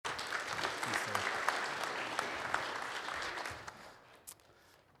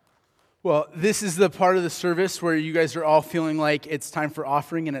Well, this is the part of the service where you guys are all feeling like it's time for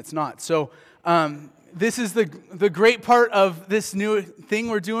offering, and it's not. So this is the great part of this new thing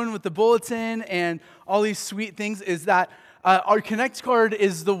we're doing with the bulletin and all these sweet things is that our Connect card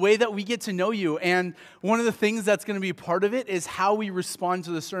is the way that we get to know you. And one of the things that's going to be part of it is how we respond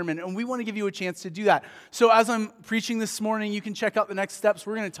to the sermon. And we want to give you a chance to do that. So as I'm preaching this morning, you can check out the next steps.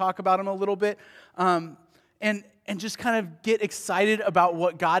 We're going to talk about them a little bit. And just kind of get excited about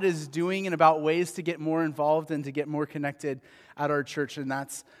what God is doing and about ways to get more involved and to get more connected at our church. And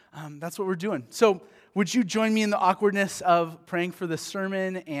that's what we're doing. So would you join me in the awkwardness of praying for the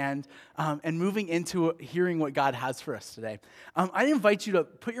sermon and moving into hearing what God has for us today? I invite you to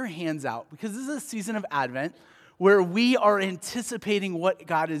put your hands out because this is a season of Advent where we are anticipating what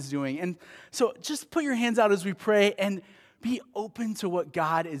God is doing. And so just put your hands out as we pray and be open to what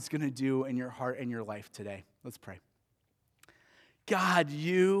God is going to do in your heart and your life today. Let's pray. God,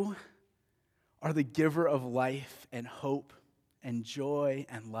 you are the giver of life and hope and joy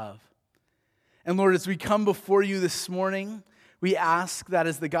and love. And Lord, as we come before you this morning, we ask that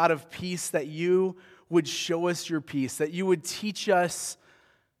as the God of peace, that you would show us your peace, that you would teach us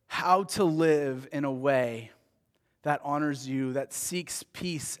how to live in a way that honors you, that seeks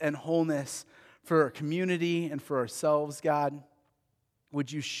peace and wholeness for our community and for ourselves, God.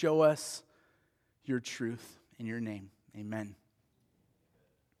 Would you show us your truth in your name? Amen.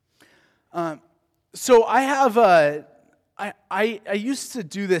 So I have I used to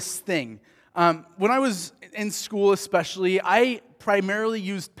do this thing. When I was in school especially, I primarily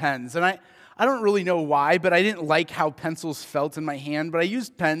used pens. And I don't really know why, but I didn't like how pencils felt in my hand, but I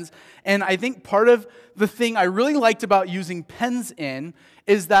used pens. And I think part of the thing I really liked about using pens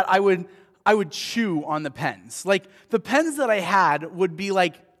is that I would chew on the pens. Like, the pens that I had would be,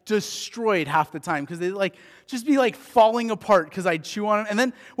 destroyed half the time because they'd, just be, falling apart because I'd chew on them. And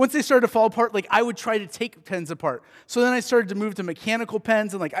then once they started to fall apart, I would try to take pens apart. So then I started to move to mechanical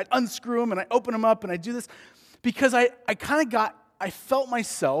pens, and, I'd unscrew them, and I'd open them up, and I'd do this because I felt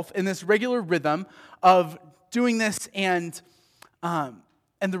myself in this regular rhythm of doing this, and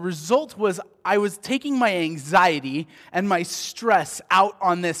the result was I was taking my anxiety and my stress out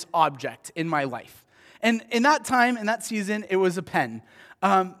on this object in my life. And in that time, in that season, it was a pen.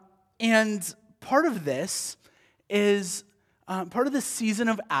 And part of this is, part of the season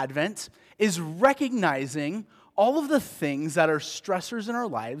of Advent is recognizing all of the things that are stressors in our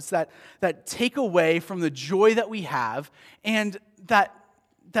lives that take away from the joy that we have and that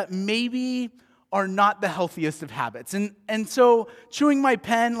maybe are not the healthiest of habits. And so chewing my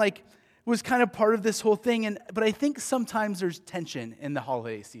pen was kind of part of this whole thing. But I think sometimes there's tension in the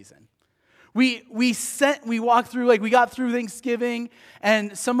holiday season. We walked through, we got through Thanksgiving,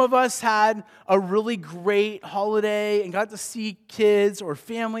 and some of us had a really great holiday and got to see kids or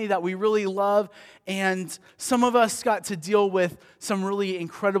family that we really love, and some of us got to deal with some really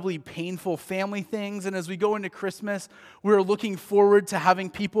incredibly painful family things, and as we go into Christmas, we're looking forward to having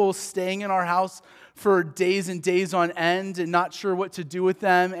people staying in our house for days and days on end and not sure what to do with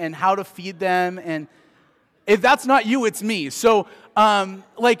them and how to feed them, and if that's not you, it's me. So,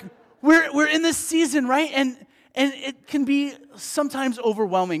 We're in this season, right? And it can be sometimes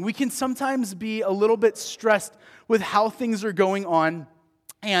overwhelming. We can sometimes be a little bit stressed with how things are going on.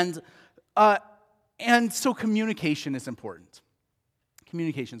 And so communication is important.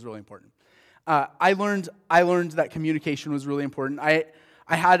 Communication is really important. I learned that communication was really important.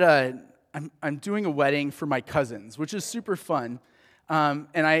 I'm doing a wedding for my cousins, which is super fun.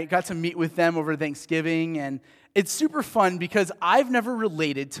 And I got to meet with them over Thanksgiving, and it's super fun because I've never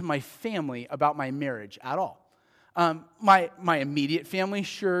related to my family about my marriage at all. My immediate family,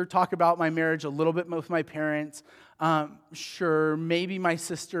 sure, talk about my marriage a little bit with my parents. Sure, maybe my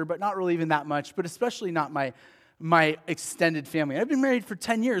sister, but not really even that much, but especially not my extended family. I've been married for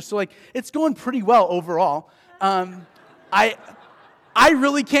 10 years, so it's going pretty well overall. I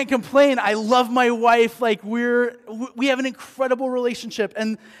really can't complain. I love my wife. We have an incredible relationship.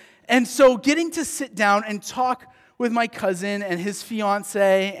 And so getting to sit down and talk with my cousin and his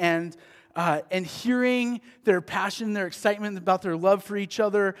fiance and hearing their passion, their excitement about their love for each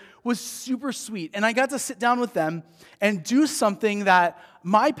other was super sweet. And I got to sit down with them and do something that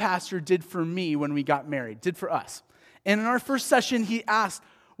my pastor did for me when we got married, did for us. And in our first session, he asked,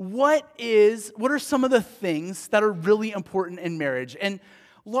 what are some of the things that are really important in marriage? And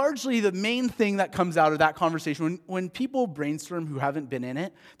largely the main thing that comes out of that conversation, when people brainstorm who haven't been in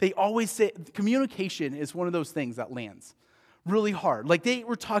it, they always say communication is one of those things that lands really hard. They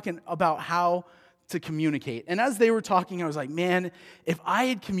were talking about how to communicate. And as they were talking, I was like, man, if I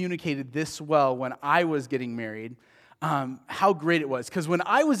had communicated this well when I was getting married, how great it was. Because when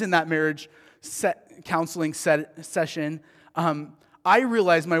I was in that marriage counseling session, I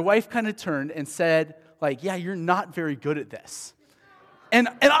realized my wife kind of turned and said, like, yeah, you're not very good at this. And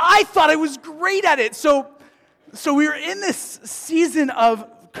I thought I was great at it. So we were in this season of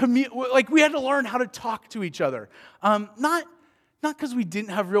we had to learn how to talk to each other. Not because we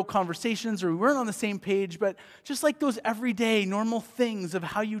didn't have real conversations or we weren't on the same page, but just like those everyday normal things of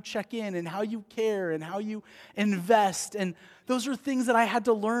how you check in and how you care and how you invest. And those are things that I had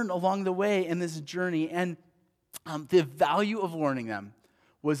to learn along the way in this journey. And the value of learning them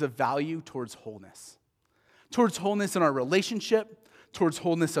was a value towards wholeness in our relationship, towards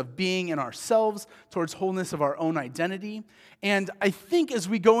wholeness of being in ourselves, towards wholeness of our own identity. And I think as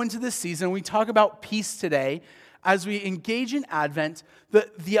we go into this season, we talk about peace today, as we engage in Advent,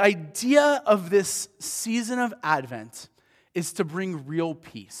 the idea of this season of Advent is to bring real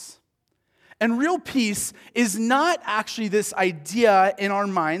peace. And real peace is not actually this idea in our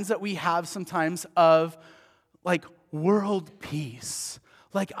minds that we have sometimes of like world peace.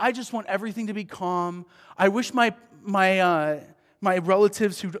 Like, I just want everything to be calm. I wish my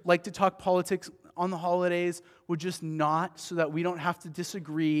relatives who like to talk politics on the holidays would just not, so that we don't have to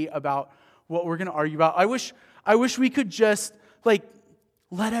disagree about what we're going to argue about. I wish we could just like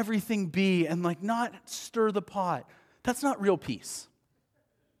let everything be and like not stir the pot. That's not real peace.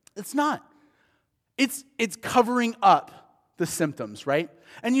 It's not. It's covering up the symptoms, right?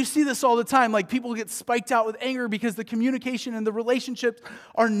 And you see this all the time. Like, people get spiked out with anger because the communication and the relationships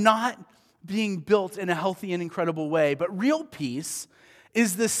are not being built in a healthy and incredible way. But real peace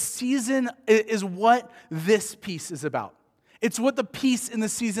is what this peace is about. It's what the peace in the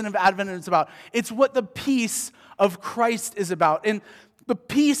season of Advent is about. It's what the peace of Christ is about. And the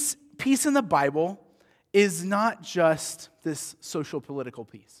peace in the Bible is not just this social political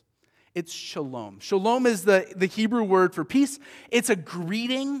peace. It's shalom. Shalom is the Hebrew word for peace. It's a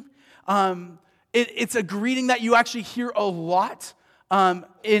greeting. It's a greeting that you actually hear a lot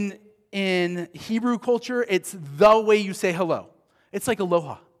in Hebrew culture. It's the way you say hello. It's like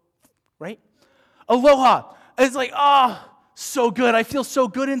aloha, right? Aloha. It's like, so good. I feel so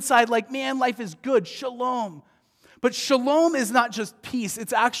good inside. Like, man, life is good. Shalom. But shalom is not just peace.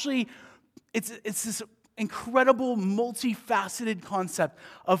 It's actually, it's this incredible, multifaceted concept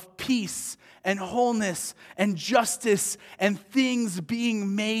of peace and wholeness and justice and things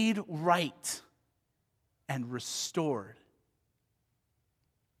being made right and restored.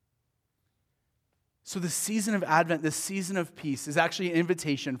 So the season of Advent, this season of peace, is actually an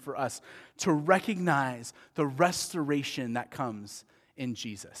invitation for us to recognize the restoration that comes in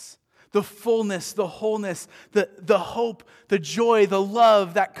Jesus. The fullness, the wholeness, the hope, the joy, the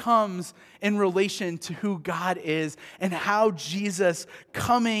love that comes in relation to who God is and how Jesus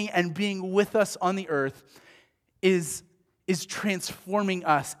coming and being with us on the earth is transforming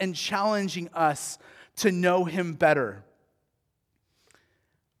us and challenging us to know Him better.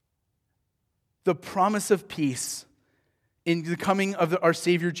 The promise of peace in the coming of our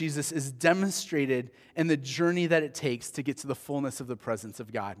Savior Jesus is demonstrated in the journey that it takes to get to the fullness of the presence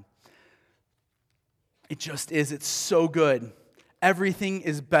of God. It just is. It's so good. Everything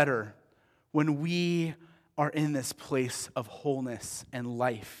is better when we are in this place of wholeness and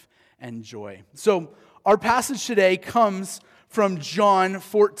life and joy. So our passage today comes from John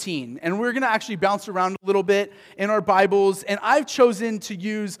 14. And we're going to actually bounce around a little bit in our Bibles. And I've chosen to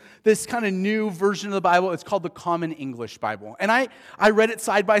use this kind of new version of the Bible. It's called the Common English Bible. And I read it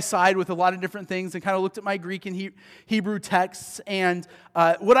side by side with a lot of different things and kind of looked at my Greek and Hebrew texts. And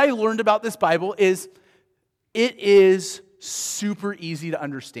what I learned about this Bible is it is super easy to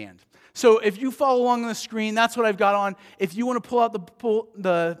understand. So if you follow along on the screen, that's what I've got on. If you want to pull out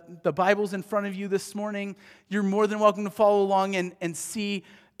the Bibles in front of you this morning, you're more than welcome to follow along and see.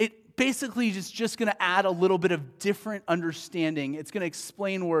 It basically is just going to add a little bit of different understanding. It's going to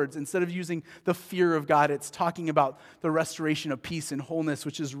explain words. Instead of using the fear of God, it's talking about the restoration of peace and wholeness,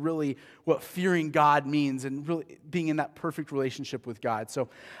 which is really what fearing God means and really being in that perfect relationship with God. So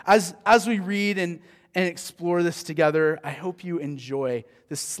as we read and explore this together, I hope you enjoy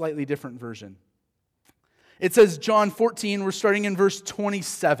this slightly different version. It says, John 14, we're starting in verse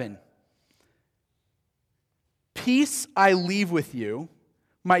 27. Peace I leave with you,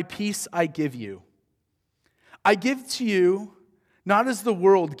 my peace I give you. I give to you not as the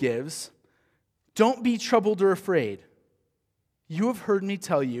world gives. Don't be troubled or afraid. You have heard me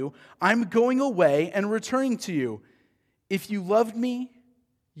tell you, I'm going away and returning to you. If you loved me,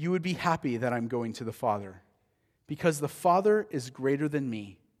 you would be happy that I'm going to the Father, because the Father is greater than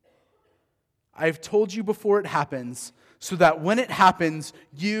me. I have told you before it happens, so that when it happens,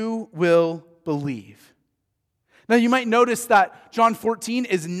 you will believe. Now, you might notice that John 14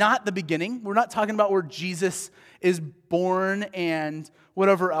 is not the beginning. We're not talking about where Jesus is born and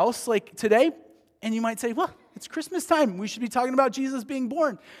whatever else like today. And you might say, well, it's Christmas time. We should be talking about Jesus being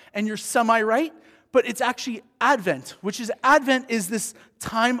born. And you're semi-right, but it's actually Advent, Advent is this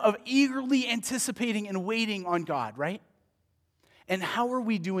time of eagerly anticipating and waiting on God, right? And how are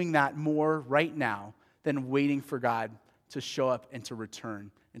we doing that more right now than waiting for God to show up and to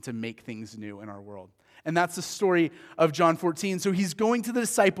return and to make things new in our world? And that's the story of John 14. So he's going to the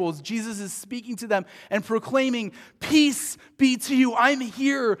disciples. Jesus is speaking to them and proclaiming, peace be to you. I'm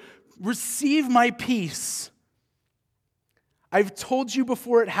here. Receive my peace. I've told you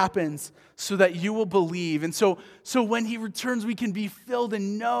before it happens so that you will believe. And so when he returns, we can be filled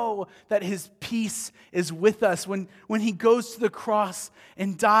and know that his peace is with us. When he goes to the cross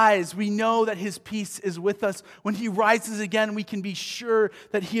and dies, we know that his peace is with us. When he rises again, we can be sure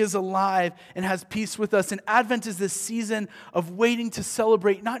that he is alive and has peace with us. And Advent is this season of waiting to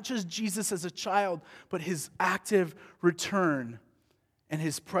celebrate not just Jesus as a child, but his active return and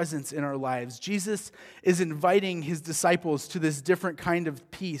his presence in our lives. Jesus is inviting his disciples to this different kind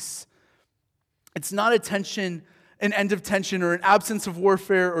of peace. It's not an end of tension, or an absence of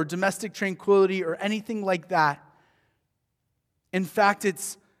warfare, or domestic tranquility, or anything like that. In fact,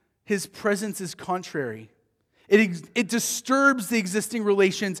 his presence is contrary. It disturbs the existing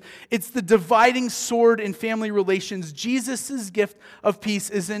relations. It's the dividing sword in family relations. Jesus' gift of peace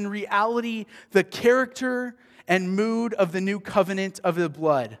is in reality the character and mood of the new covenant of the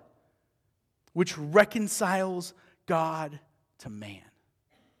blood, which reconciles God to man.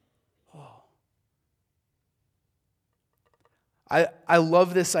 Oh. I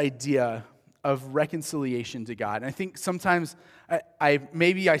love this idea of reconciliation to God. And I think sometimes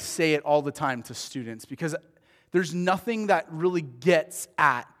maybe I say it all the time to students, because there's nothing that really gets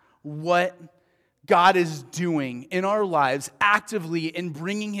at what God is doing in our lives actively in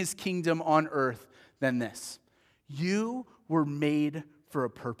bringing his kingdom on earth than this. You were made for a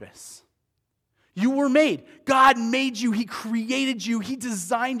purpose. You were made. God made you. He created you. He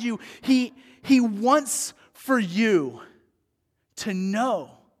designed you. He wants for you to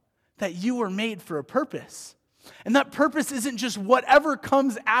know that you were made for a purpose. And that purpose isn't just whatever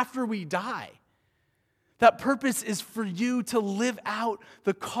comes after we die. That purpose is for you to live out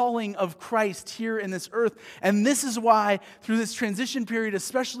the calling of Christ here in this earth. And this is why, through this transition period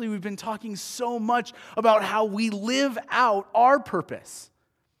especially, we've been talking so much about how we live out our purpose.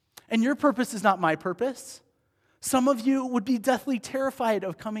 And your purpose is not my purpose. Some of you would be deathly terrified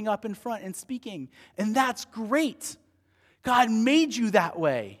of coming up in front and speaking. And that's great. God made you that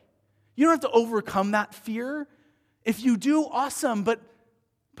way. You don't have to overcome that fear. If you do, awesome. But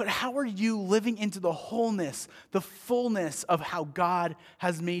how are you living into the wholeness, the fullness of how God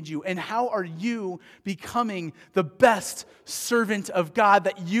has made you? And how are you becoming the best servant of God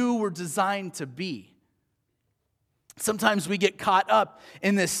that you were designed to be? Sometimes we get caught up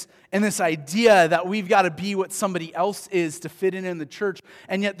in this idea that we've got to be what somebody else is to fit in the church.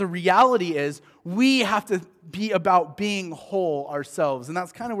 And yet the reality is we have to be about being whole ourselves. And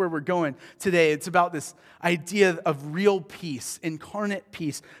that's kind of where we're going today. It's about this idea of real peace, incarnate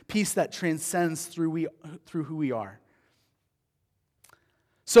peace, peace that transcends through who we are.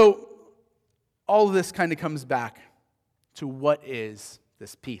 So all of this kind of comes back to what is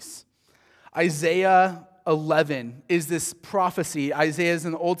this peace. Isaiah 11 is this prophecy. Isaiah is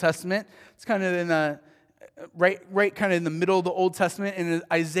in the Old Testament. It's kind of in the right kind of in the middle of the Old Testament, and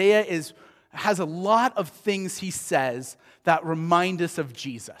Isaiah has a lot of things he says that remind us of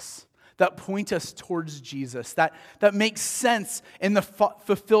Jesus, that point us towards Jesus, that makes sense in the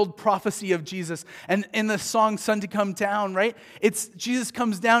fulfilled prophecy of Jesus. And in the song Son to Come Down, right? It's Jesus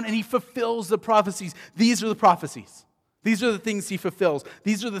comes down and he fulfills the prophecies. These are the prophecies. These are the things he fulfills.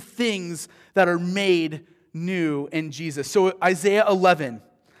 These are the things that are made new in Jesus. So Isaiah 11,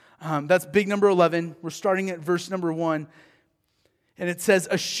 that's big number 11. We're starting at verse number 1. And it says,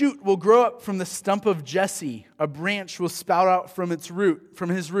 a shoot will grow up from the stump of Jesse. A branch will spout out from his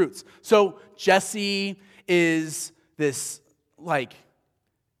roots. So Jesse is this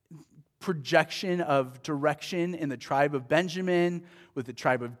projection of direction in the tribe of Benjamin,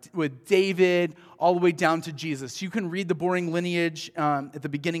 with David, all the way down to Jesus. You can read the boring lineage at the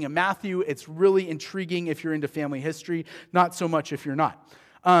beginning of Matthew. It's really intriguing if you're into family history, not so much if you're not.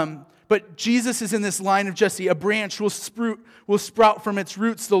 But Jesus is in this line of Jesse. A branch will sprout from its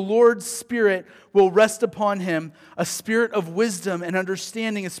roots. The Lord's Spirit will rest upon him, a spirit of wisdom and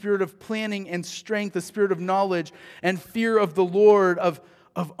understanding, a spirit of planning and strength, a spirit of knowledge and fear of the Lord, of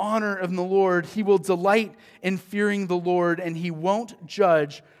honor of the Lord. He will delight in fearing the Lord, and he won't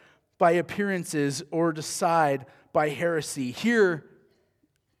judge by appearances or decide by heresy. Here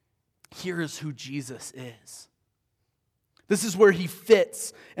is who Jesus is. This is where he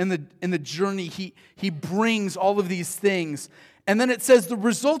fits in the journey. He brings all of these things. And then it says the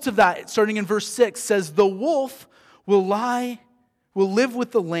result of that, starting in verse 6, says, the wolf will live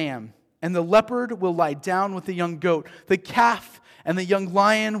with the lamb, and the leopard will lie down with the young goat. The calf and the young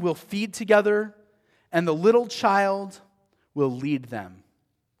lion will feed together, and the little child will lead them.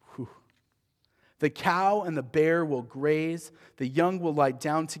 Whew. The cow and the bear will graze, the young will lie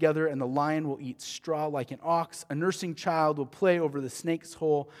down together, and the lion will eat straw like an ox. A nursing child will play over the snake's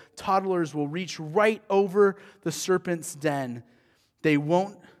hole. Toddlers will reach right over the serpent's den. They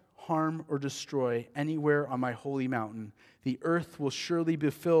won't harm or destroy anywhere on my holy mountain. The earth will surely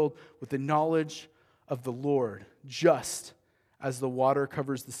be filled with the knowledge of the Lord, just as the water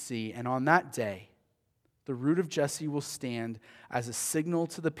covers the sea. And on that day, the root of Jesse will stand as a signal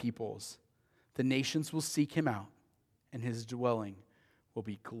to the peoples. The nations will seek him out, and his dwelling will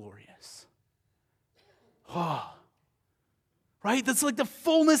be glorious. Oh, right? That's like the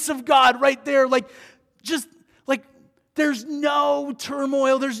fullness of God right there. There's no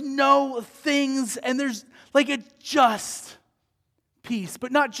turmoil, there's no things, and there's just peace.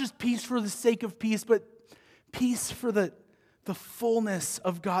 But not just peace for the sake of peace, but peace for the fullness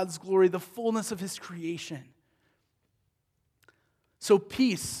of God's glory, the fullness of his creation. So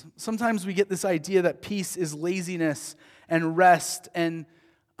peace, sometimes we get this idea that peace is laziness and rest, and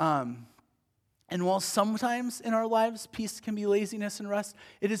while sometimes in our lives peace can be laziness and rest,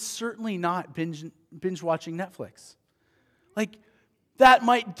 it is certainly not binge watching Netflix. That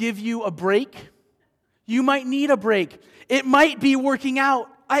might give you a break. You might need a break. It might be working out.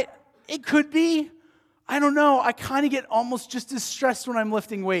 It could be. I don't know. I kind of get almost just as stressed when I'm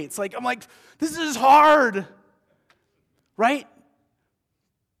lifting weights. I'm like, this is hard. Right?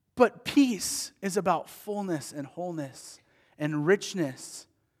 But peace is about fullness and wholeness and richness.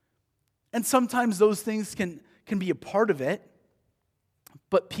 And sometimes those things can be a part of it.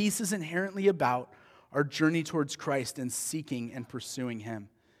 But peace is inherently about our journey towards Christ and seeking and pursuing him,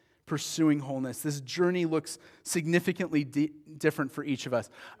 pursuing wholeness. This journey looks significantly different for each of us.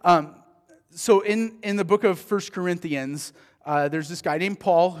 So in the book of 1 Corinthians, there's this guy named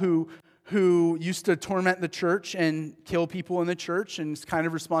Paul who used to torment the church and kill people in the church and is kind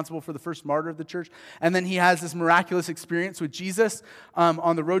of responsible for the first martyr of the church. And then he has this miraculous experience with Jesus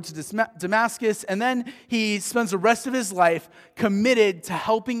on the road to Damascus. And then he spends the rest of his life committed to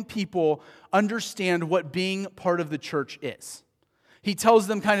helping people understand what being part of the church is. He tells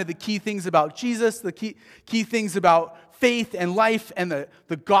them kind of the key things about Jesus, the key things about faith and life and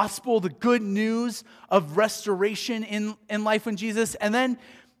the gospel, the good news of restoration in life in Jesus. And then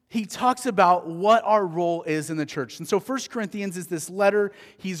he talks about what our role is in the church. And so 1 Corinthians is this letter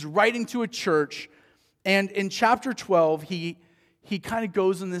he's writing to a church. And in chapter 12, he kind of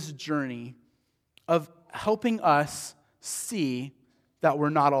goes on this journey of helping us see that we're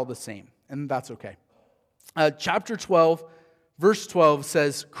not all the same. And that's okay. Chapter 12, verse 12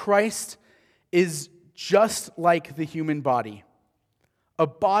 says, Christ is just like the human body. A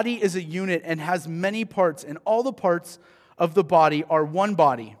body is a unit and has many parts, and all the parts of the body are one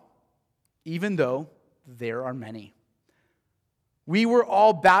body, even though there are many. We were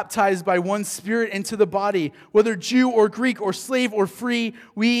all baptized by one Spirit into the body, whether Jew or Greek or slave or free,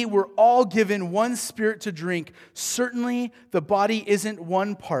 we were all given one Spirit to drink. Certainly the body isn't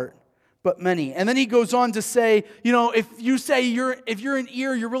one part, but many. And then he goes on to say, if you say if you're an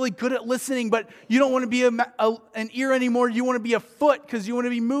ear, you're really good at listening, but you don't want to be an ear anymore, you want to be a foot because you want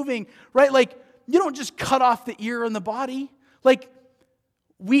to be moving, right? You don't just cut off the ear and the body.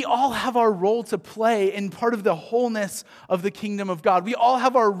 We all have our role to play in part of the wholeness of the kingdom of God. We all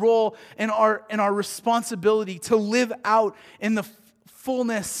have our role and our responsibility to live out in the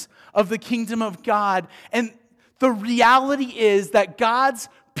fullness of the kingdom of God. And the reality is that God's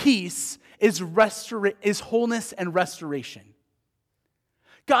peace is wholeness and restoration.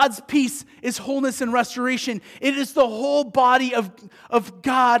 God's peace is wholeness and restoration. It is the whole body of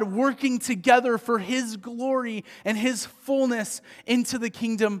God working together for his glory and his fullness into the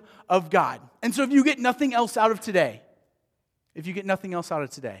kingdom of God. And so if you get nothing else out of today,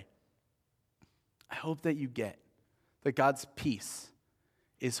 I hope that you get that God's peace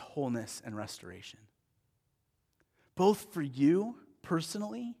is wholeness and restoration. Both for you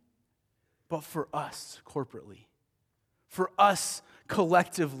personally, but for us corporately. For us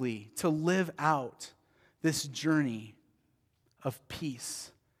collectively to live out this journey of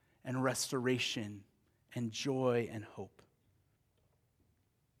peace and restoration and joy and hope.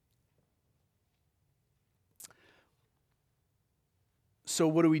 So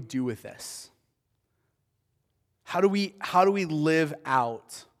what do we do with this? How do we live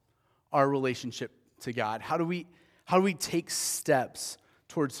out our relationship to God? How do we take steps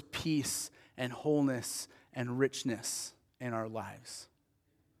towards peace and wholeness and richness in our lives?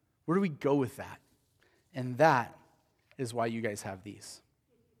 Where do we go with that? And that is why you guys have these,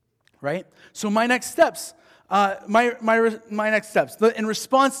 right? So my next steps, my next steps. In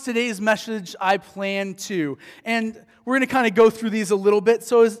response to today's message, I plan to, and we're going to kind of go through these a little bit.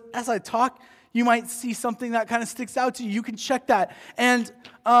 So as I talk, you might see something that kind of sticks out to you. You can check that. And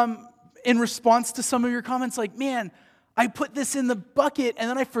in response to some of your comments, like, man, I put this in the bucket and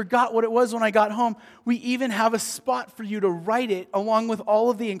then I forgot what it was when I got home. We even have a spot for you to write it along with all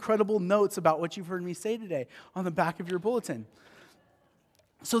of the incredible notes about what you've heard me say today on the back of your bulletin.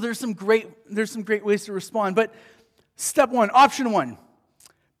 So there's some great ways to respond. But step one, option one,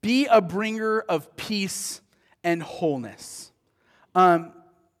 be a bringer of peace and wholeness.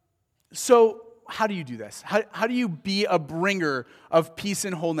 So how do you do this? How do you be a bringer of peace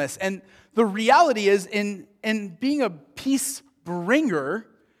and wholeness? And the reality is, in being a peace bringer,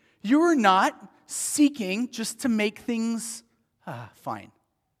 you're not seeking just to make things fine,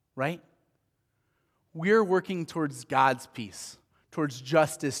 right? We're working towards God's peace, towards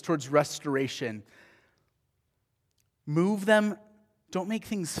justice, towards restoration. Move them, don't make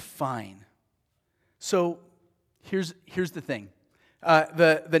things fine. So here's the thing.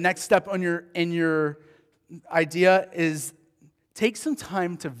 The next step in your idea is take some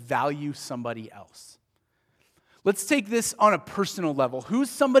time to value somebody else. Let's take this on a personal level. Who's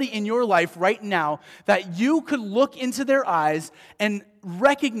somebody in your life right now that you could look into their eyes and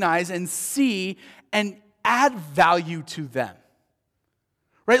recognize and see and add value to them?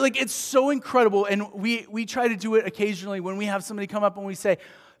 Right? Like, it's so incredible, and we try to do it occasionally when we have somebody come up and we say,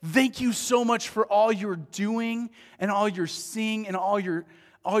 thank you so much for all you're doing and all you're seeing and all you're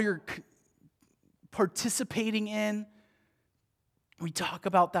participating in. We talk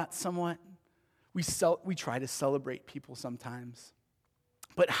about that somewhat. We try to celebrate people sometimes.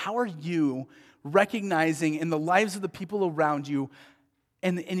 But how are you recognizing in the lives of the people around you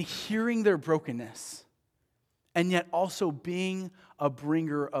and hearing their brokenness, and yet also being a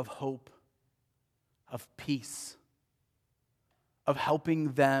bringer of hope, of peace, of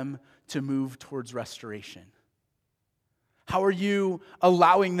helping them to move towards restoration? How are you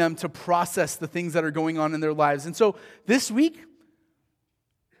allowing them to process the things that are going on in their lives? And so this week,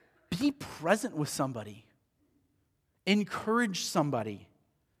 be present with somebody. Encourage somebody.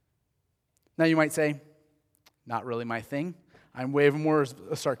 Now you might say, not really my thing. I'm way more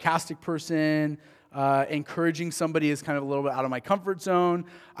a sarcastic person. Encouraging somebody is kind of a little bit out of my comfort zone.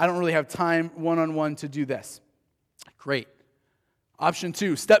 I don't really have time one-on-one to do this. Great. Option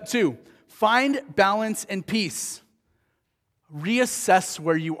two, step two, find balance and peace. Reassess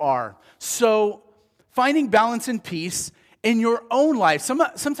where you are. So finding balance and peace in your own life.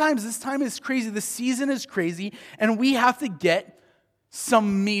 Sometimes this time is crazy, the season is crazy, and we have to get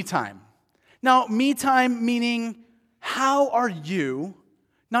some me time. Now, me time meaning, how are you,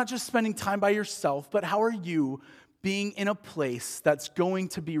 not just spending time by yourself, but how are you being in a place that's going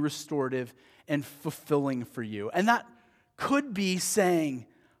to be restorative and fulfilling for you? And that could be saying,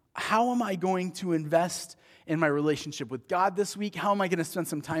 how am I going to invest in my relationship with God this week? How am I going to spend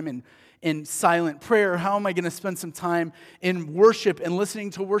some time in silent prayer? How am I going to spend some time in worship and listening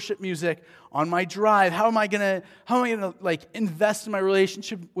to worship music on my drive? How am I going to like invest in my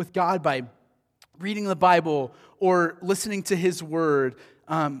relationship with God by reading the Bible or listening to His Word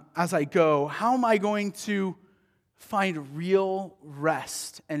as I go? How am I going to find real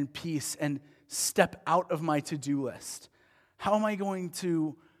rest and peace and step out of my to-do list? How am I going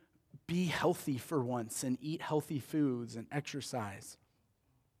to be healthy for once and eat healthy foods and exercise?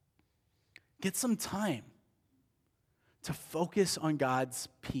 Get some time to focus on God's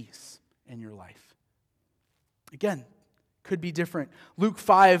peace in your life. Again, could be different. Luke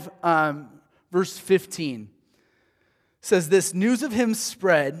 5, verse 15 says this, news of him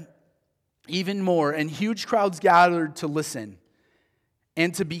spread even more, and huge crowds gathered to listen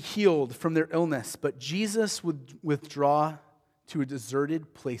and to be healed from their illness. But Jesus would withdraw to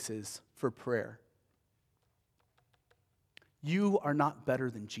deserted places for prayer. You are not better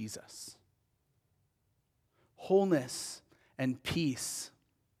than Jesus. Wholeness and peace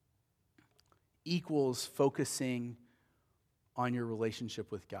equals focusing on your relationship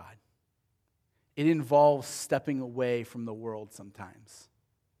with God. It involves stepping away from the world sometimes.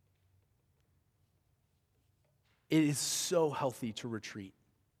 It is so healthy to retreat.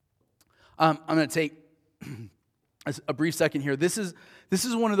 I'm going to take a brief second here. This is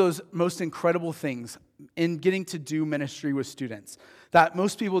one of those most incredible things in getting to do ministry with students that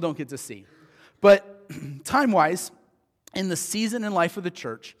most people don't get to see. But time-wise, in the season and life of the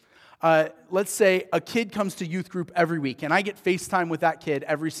church, let's say a kid comes to youth group every week, and I get FaceTime with that kid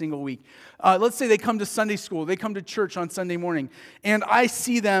every single week. Let's say they come to Sunday school, they come to church on Sunday morning, and I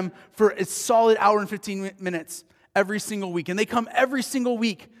see them for a solid hour and 15 minutes every single week. And they come every single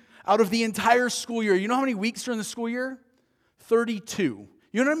week out of the entire school year. You know how many weeks are in the school year? 32.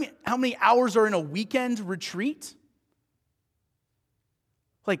 You know how many hours are in a weekend retreat?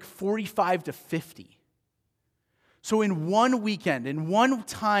 Like 45 to 50. So in one weekend, in one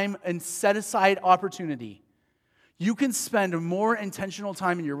time and set aside opportunity, you can spend more intentional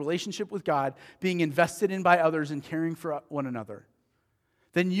time in your relationship with God, being invested in by others and caring for one another,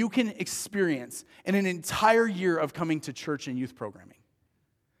 than you can experience in an entire year of coming to church and youth programming.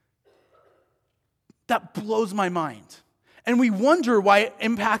 That blows my mind. And we wonder why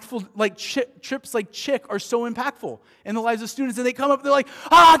impactful, like trips like Chick are so impactful in the lives of students. And they come up and they're like,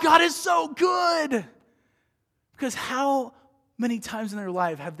 God is so good. Because how many times in their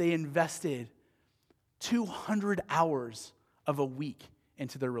life have they invested 200 hours of a week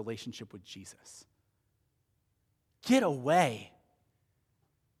into their relationship with Jesus? Get away.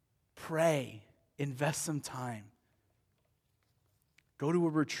 Pray. Invest some time. Go to a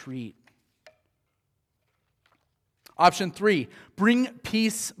retreat. Option 3, bring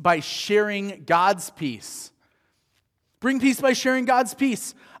peace by sharing God's peace. Bring peace by sharing God's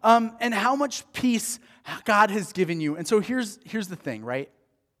peace. And how much peace God has given you. And so here's the thing, right?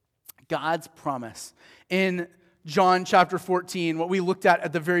 God's promise in John chapter 14, what we looked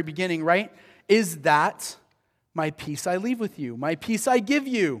at the very beginning, right? Is that my peace I leave with you, my peace I give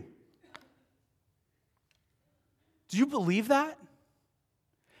you. Do you believe that?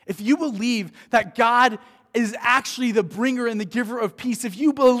 If you believe that God is actually the bringer and the giver of peace, if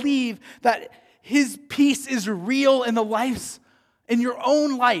you believe that his peace is real in your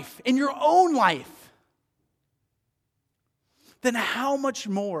own life, then how much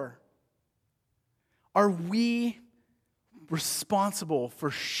more are we responsible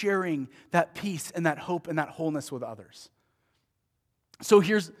for sharing that peace and that hope and that wholeness with others? So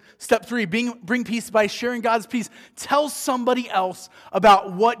here's step 3, bring peace by sharing God's peace. Tell somebody else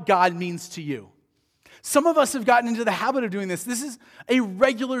about what God means to you. Some of us have gotten into the habit of doing this. This is a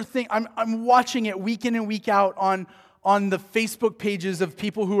regular thing. I'm watching it week in and week out on the Facebook pages of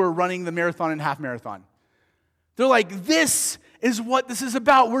people who are running the marathon and half marathon. They're like, this is what this is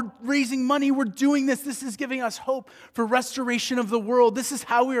about. We're raising money. We're doing this. This is giving us hope for restoration of the world. This is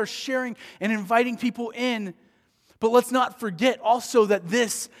how we are sharing and inviting people in. But let's not forget also that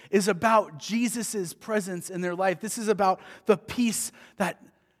this is about Jesus' presence in their life. This is about the peace that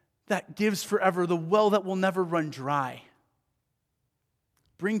gives forever, the well that will never run dry.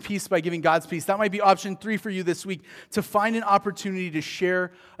 Bring peace by giving God's peace. That might be option 3 for you this week, to find an opportunity to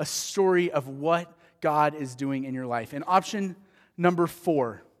share a story of what God is doing in your life. And option number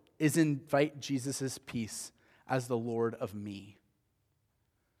 4 is invite Jesus' peace as the Lord of me.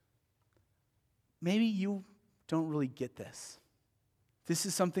 Maybe you don't really get this. This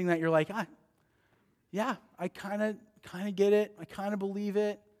is something that you're like, yeah, I kind of get it. I kind of believe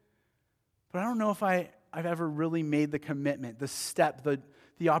it. But I don't know if I've ever really made the commitment, the step,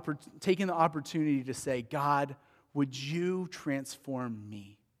 taking the opportunity to say, God, would you transform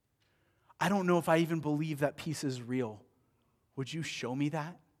me? I don't know if I even believe that peace is real. Would you show me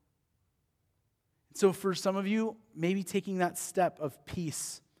that? So for some of you, maybe taking that step of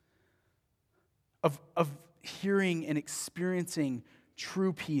peace, of hearing and experiencing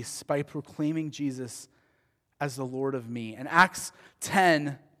true peace by proclaiming Jesus as the Lord of me. In Acts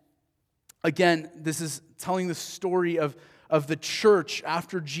 10, again, this is telling the story of the church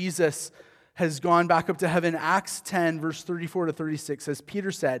after Jesus has gone back up to heaven. Acts 10, verse 34 to 36 says,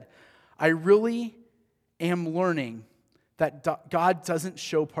 Peter said, I really am learning that God doesn't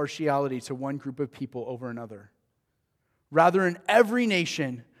show partiality to one group of people over another. Rather, in every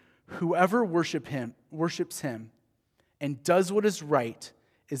nation, whoever worships him and does what is right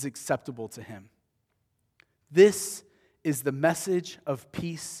is acceptable to him. This is the message of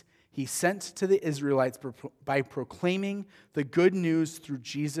peace he sent to the Israelites by proclaiming the good news through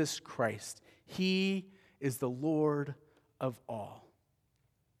Jesus Christ. He is the Lord of all.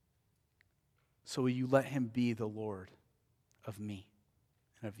 So will you let him be the Lord of me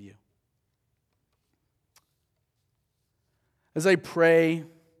and of you? As I pray,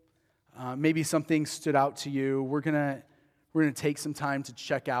 maybe something stood out to you. We're gonna take some time to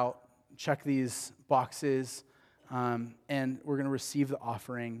check these boxes, and we're gonna receive the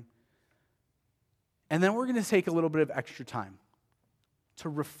offering. And then we're going to take a little bit of extra time to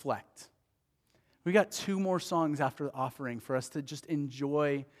reflect. We got 2 more songs after the offering for us to just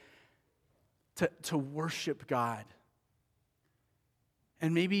enjoy to worship God.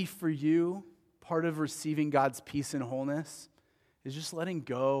 And maybe for you, part of receiving God's peace and wholeness is just letting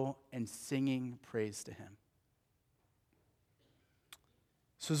go and singing praise to him.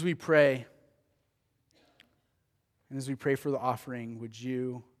 So as we pray, and as we pray for the offering, would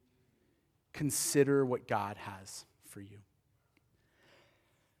you consider what God has for you?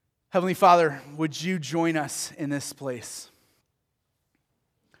 Heavenly Father, would you join us in this place?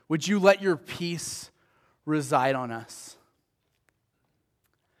 Would you let your peace reside on us?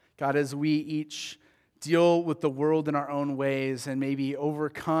 God, as we each deal with the world in our own ways and maybe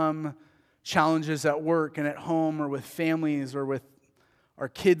overcome challenges at work and at home or with families or with our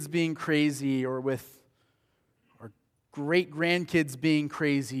kids being crazy or with our great-grandkids being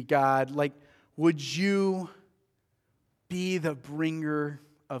crazy, God, would you be the bringer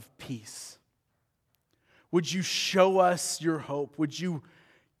of peace? Would you show us your hope? Would you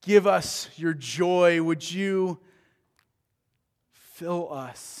give us your joy? Would you fill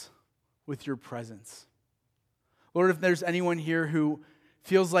us with your presence? Lord, if there's anyone here who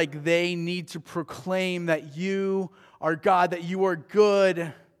feels like they need to proclaim that you are God, that you are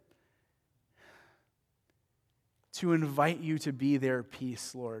good, to invite you to be their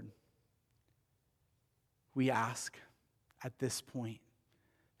peace, Lord, we ask at this point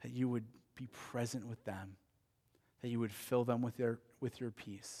that you would be present with them, that you would fill them with your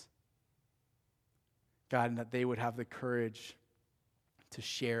peace. God, and that they would have the courage to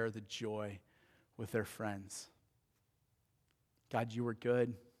share the joy with their friends. God, you are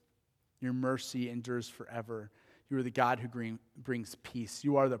good. Your mercy endures forever. You are the God who brings peace.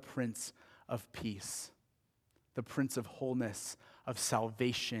 You are the Prince of Peace, the Prince of wholeness, of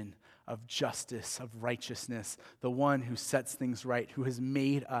salvation, of justice, of righteousness, the one who sets things right, who has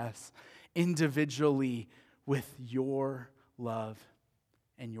made us individually with your love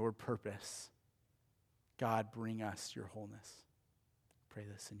and your purpose. God, bring us your wholeness. Pray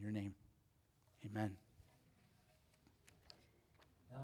this in your name. Amen.